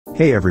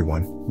Hey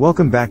everyone,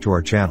 welcome back to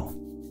our channel.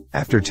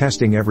 After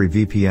testing every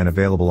VPN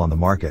available on the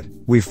market,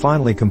 we've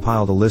finally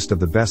compiled a list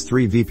of the best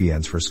 3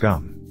 VPNs for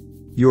Scum.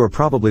 You are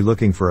probably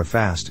looking for a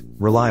fast,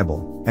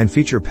 reliable, and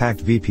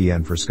feature-packed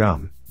VPN for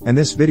Scum, and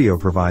this video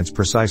provides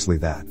precisely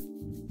that.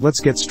 Let's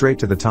get straight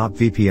to the top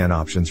VPN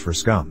options for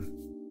Scum.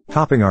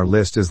 Topping our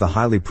list is the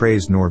highly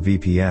praised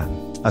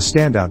NordVPN, a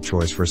standout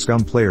choice for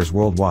Scum players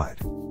worldwide.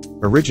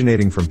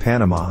 Originating from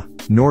Panama,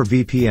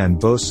 NordVPN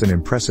boasts an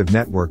impressive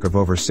network of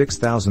over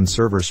 6,000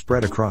 servers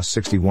spread across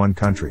 61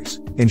 countries,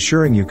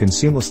 ensuring you can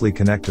seamlessly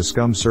connect to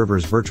Scum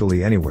servers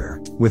virtually anywhere,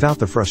 without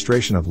the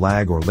frustration of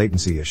lag or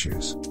latency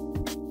issues.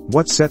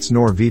 What sets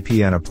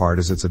NordVPN apart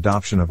is its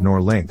adoption of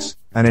NordLynx,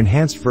 an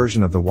enhanced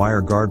version of the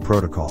WireGuard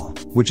protocol,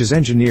 which is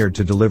engineered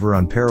to deliver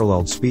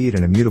unparalleled speed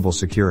and immutable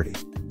security.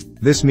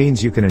 This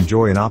means you can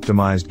enjoy an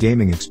optimized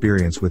gaming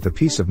experience with the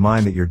peace of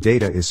mind that your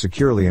data is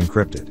securely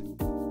encrypted.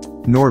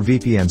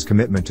 NordVPN's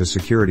commitment to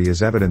security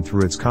is evident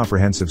through its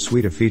comprehensive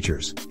suite of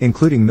features,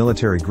 including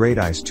military-grade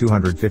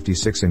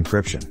ISO-256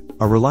 encryption,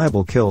 a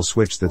reliable kill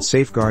switch that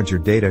safeguards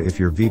your data if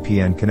your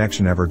VPN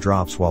connection ever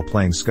drops while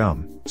playing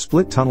Scum,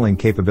 split tunneling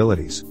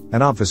capabilities,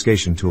 and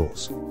obfuscation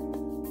tools.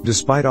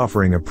 Despite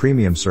offering a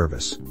premium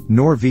service,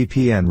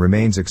 NordVPN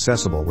remains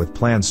accessible with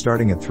plans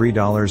starting at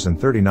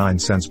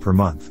 $3.39 per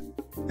month.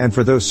 And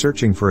for those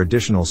searching for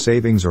additional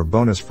savings or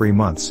bonus-free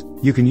months,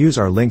 you can use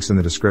our links in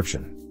the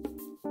description.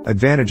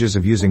 Advantages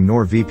of using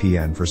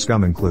NordVPN for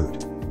Scum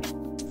include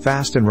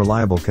fast and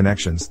reliable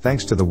connections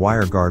thanks to the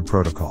WireGuard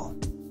protocol,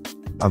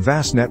 a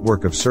vast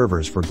network of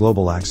servers for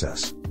global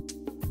access,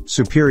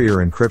 superior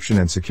encryption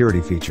and security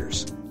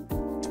features,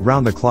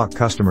 round-the-clock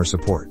customer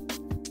support.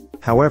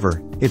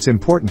 However, it's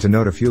important to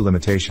note a few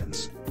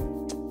limitations.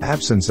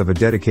 Absence of a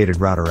dedicated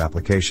router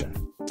application.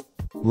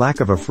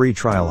 Lack of a free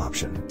trial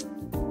option.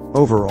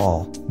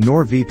 Overall,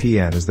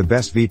 NordVPN is the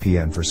best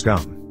VPN for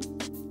Scum.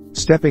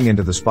 Stepping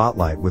into the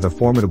spotlight with a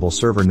formidable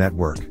server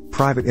network,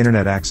 Private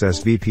Internet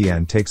Access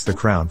VPN takes the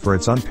crown for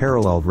its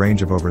unparalleled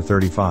range of over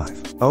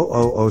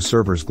 35,000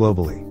 servers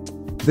globally.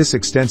 This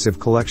extensive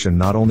collection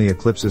not only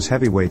eclipses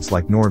heavyweights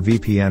like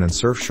NordVPN and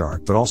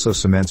Surfshark but also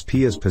cements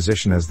PIA's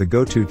position as the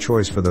go-to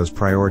choice for those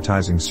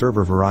prioritizing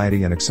server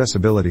variety and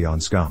accessibility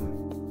on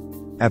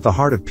Scum. At the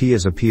heart of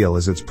PIA's appeal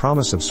is its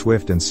promise of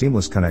swift and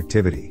seamless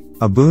connectivity,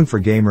 a boon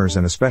for gamers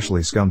and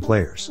especially Scum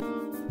players.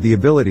 The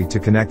ability to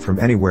connect from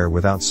anywhere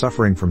without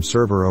suffering from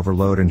server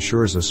overload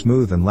ensures a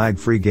smooth and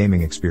lag-free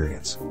gaming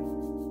experience.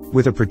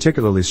 With a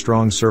particularly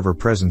strong server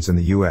presence in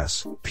the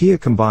US, PIA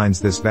combines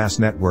this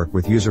vast network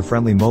with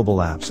user-friendly mobile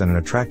apps and an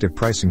attractive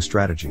pricing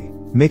strategy,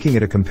 making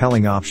it a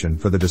compelling option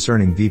for the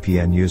discerning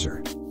VPN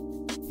user.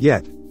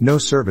 Yet, no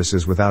service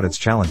is without its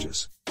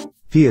challenges.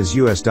 PIA's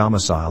US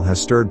domicile has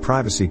stirred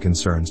privacy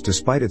concerns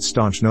despite its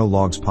staunch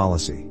no-logs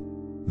policy.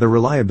 The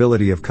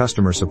reliability of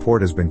customer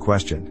support has been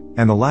questioned,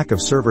 and the lack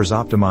of servers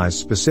optimized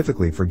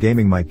specifically for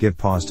gaming might give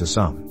pause to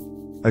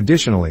some.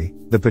 Additionally,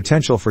 the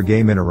potential for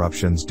game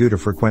interruptions due to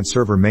frequent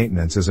server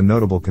maintenance is a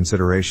notable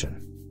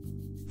consideration.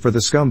 For the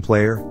Scum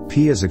player,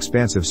 PIA's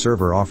expansive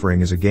server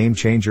offering is a game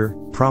changer,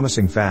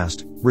 promising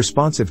fast,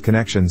 responsive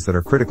connections that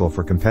are critical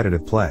for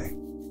competitive play.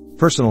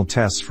 Personal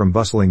tests from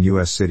bustling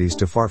US cities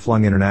to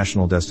far-flung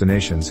international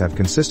destinations have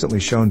consistently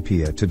shown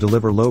PIA to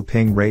deliver low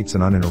ping rates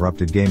and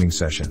uninterrupted gaming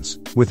sessions,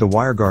 with the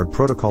WireGuard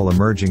protocol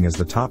emerging as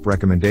the top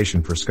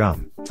recommendation for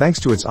Scum, thanks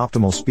to its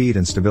optimal speed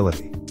and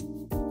stability.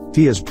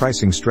 PIA's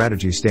pricing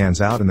strategy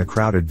stands out in the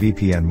crowded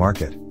VPN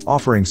market,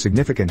 offering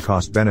significant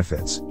cost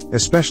benefits,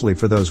 especially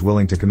for those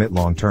willing to commit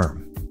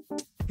long-term.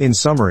 In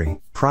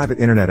summary, Private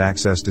Internet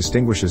Access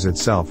distinguishes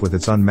itself with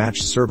its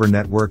unmatched server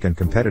network and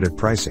competitive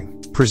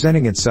pricing,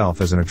 presenting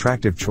itself as an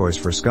attractive choice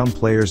for Scum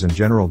players and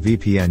general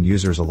VPN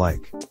users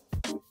alike.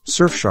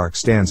 Surfshark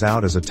stands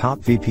out as a top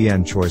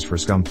VPN choice for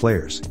Scum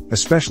players,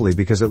 especially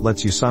because it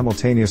lets you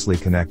simultaneously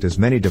connect as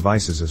many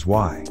devices as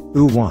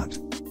you want.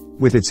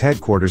 With its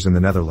headquarters in the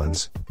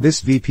Netherlands,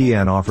 this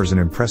VPN offers an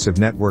impressive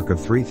network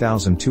of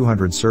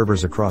 3,200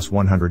 servers across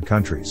 100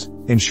 countries,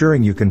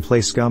 ensuring you can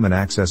play Scum and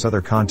access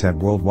other content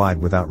worldwide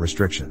without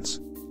restrictions.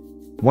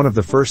 One of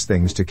the first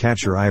things to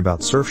catch your eye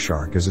about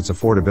Surfshark is its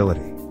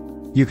affordability.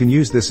 You can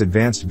use this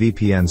advanced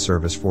VPN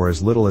service for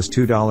as little as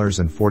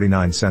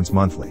 $2.49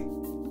 monthly.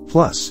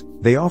 Plus,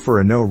 they offer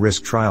a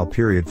no-risk trial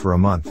period for a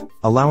month,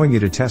 allowing you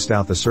to test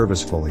out the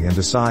service fully and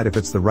decide if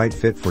it's the right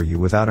fit for you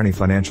without any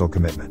financial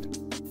commitment.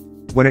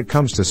 When it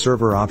comes to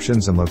server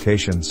options and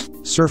locations,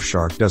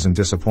 Surfshark doesn't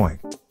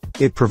disappoint.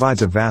 It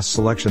provides a vast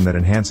selection that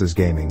enhances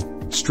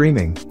gaming,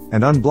 streaming,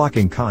 and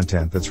unblocking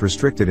content that's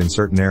restricted in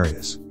certain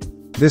areas.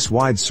 This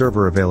wide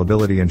server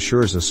availability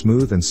ensures a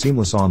smooth and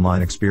seamless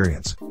online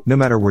experience, no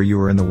matter where you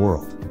are in the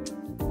world.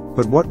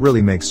 But what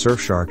really makes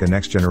Surfshark a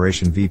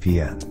next-generation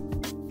VPN?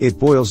 It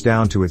boils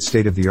down to its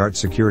state-of-the-art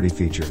security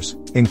features,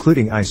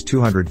 including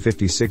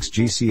ISO-256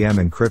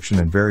 GCM encryption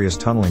and various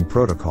tunneling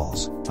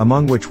protocols,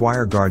 among which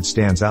WireGuard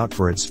stands out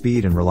for its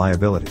speed and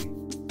reliability.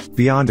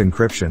 Beyond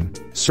encryption,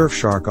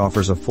 Surfshark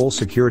offers a full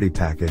security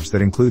package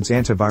that includes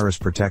antivirus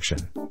protection,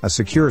 a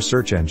secure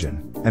search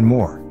engine, and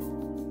more.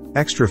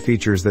 Extra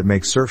features that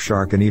make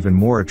Surfshark an even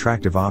more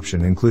attractive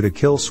option include a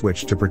kill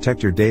switch to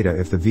protect your data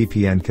if the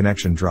VPN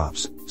connection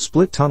drops,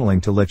 split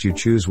tunneling to let you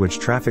choose which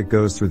traffic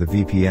goes through the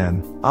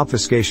VPN,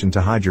 obfuscation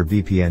to hide your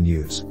VPN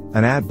use,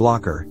 an ad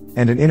blocker,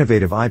 and an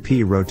innovative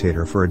IP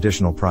rotator for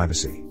additional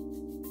privacy.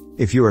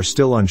 If you are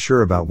still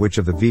unsure about which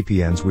of the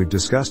VPNs we've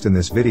discussed in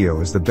this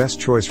video is the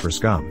best choice for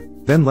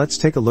Scum, then let's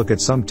take a look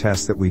at some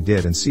tests that we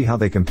did and see how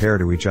they compare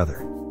to each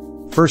other.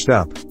 First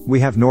up,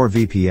 we have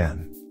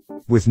NordVPN.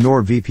 With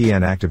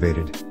NordVPN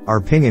activated,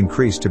 our ping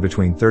increased to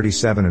between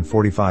 37 and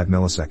 45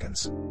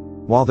 milliseconds.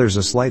 While there's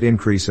a slight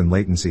increase in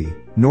latency,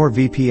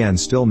 NordVPN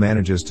still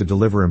manages to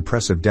deliver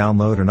impressive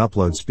download and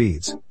upload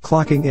speeds,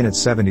 clocking in at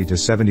 70 to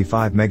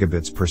 75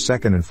 megabits per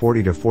second and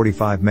 40 to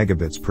 45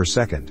 megabits per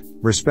second,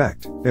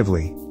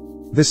 respectively.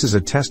 This is a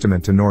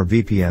testament to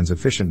NordVPN's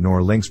efficient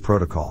Nord links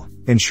protocol,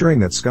 ensuring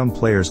that Scum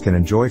players can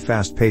enjoy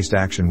fast-paced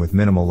action with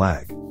minimal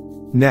lag.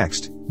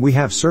 Next, we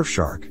have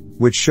Surfshark,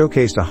 which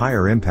showcased a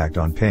higher impact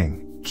on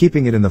ping,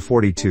 keeping it in the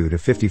 42 to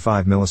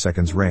 55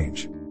 milliseconds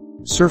range.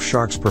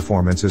 Surfshark's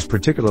performance is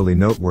particularly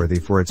noteworthy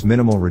for its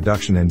minimal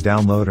reduction in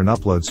download and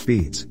upload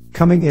speeds,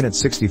 coming in at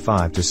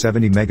 65 to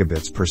 70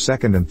 megabits per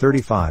second and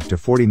 35 to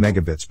 40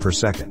 megabits per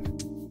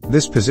second.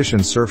 This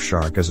positions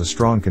Surfshark as a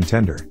strong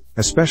contender,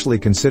 especially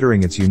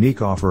considering its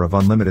unique offer of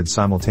unlimited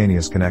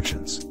simultaneous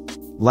connections.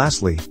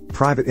 Lastly,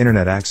 Private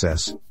Internet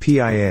Access,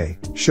 PIA,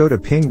 showed a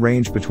ping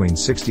range between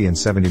 60 and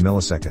 70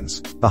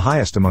 milliseconds, the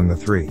highest among the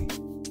three.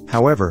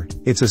 However,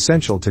 it's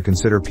essential to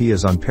consider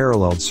PIA's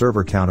unparalleled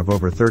server count of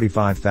over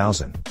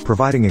 35,000,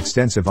 providing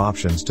extensive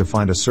options to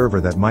find a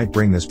server that might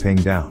bring this ping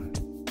down.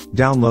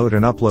 Download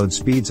and upload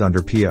speeds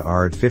under PIA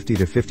are at 50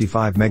 to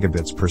 55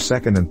 megabits per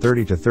second and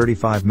 30 to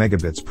 35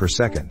 megabits per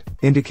second,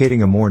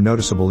 indicating a more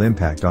noticeable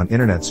impact on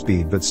internet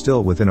speed but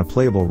still within a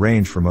playable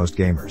range for most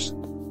gamers.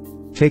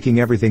 Taking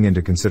everything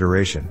into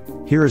consideration,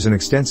 here is an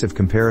extensive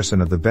comparison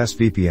of the best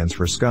VPNs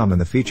for Scum and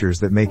the features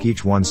that make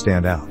each one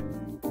stand out.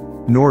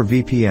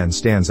 NordVPN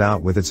stands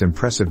out with its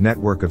impressive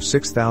network of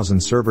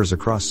 6,000 servers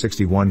across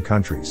 61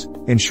 countries,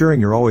 ensuring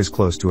you're always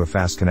close to a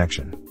fast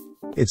connection.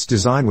 It's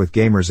designed with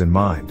gamers in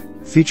mind,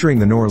 featuring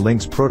the Nord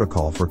links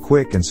protocol for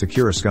quick and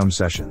secure Scum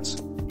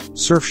sessions.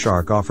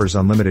 Surfshark offers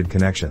unlimited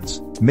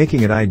connections,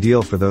 making it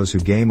ideal for those who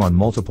game on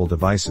multiple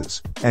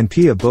devices, and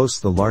PIA boasts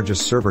the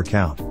largest server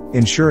count,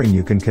 ensuring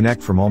you can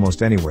connect from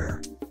almost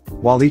anywhere.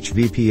 While each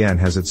VPN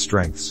has its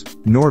strengths,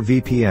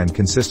 NordVPN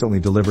consistently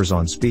delivers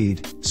on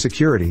speed,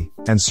 security,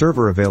 and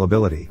server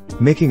availability,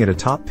 making it a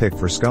top pick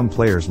for Scum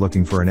players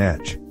looking for an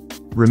edge.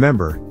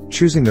 Remember,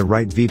 choosing the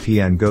right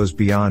VPN goes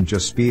beyond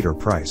just speed or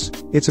price,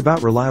 it's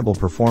about reliable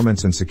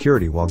performance and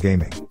security while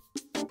gaming.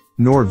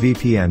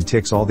 NordVPN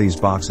ticks all these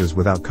boxes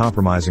without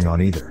compromising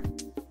on either.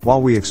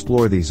 While we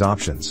explore these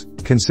options,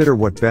 consider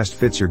what best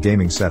fits your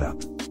gaming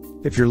setup.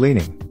 If you're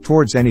leaning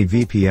towards any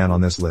VPN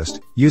on this list,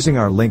 using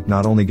our link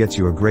not only gets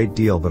you a great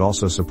deal but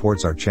also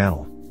supports our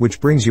channel, which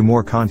brings you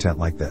more content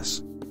like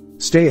this.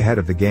 Stay ahead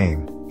of the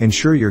game,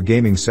 ensure your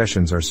gaming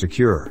sessions are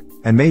secure,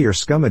 and may your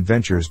Scum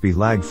adventures be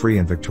lag-free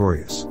and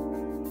victorious.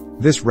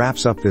 This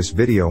wraps up this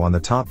video on the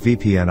top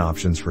VPN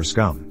options for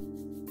Scum.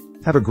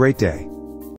 Have a great day.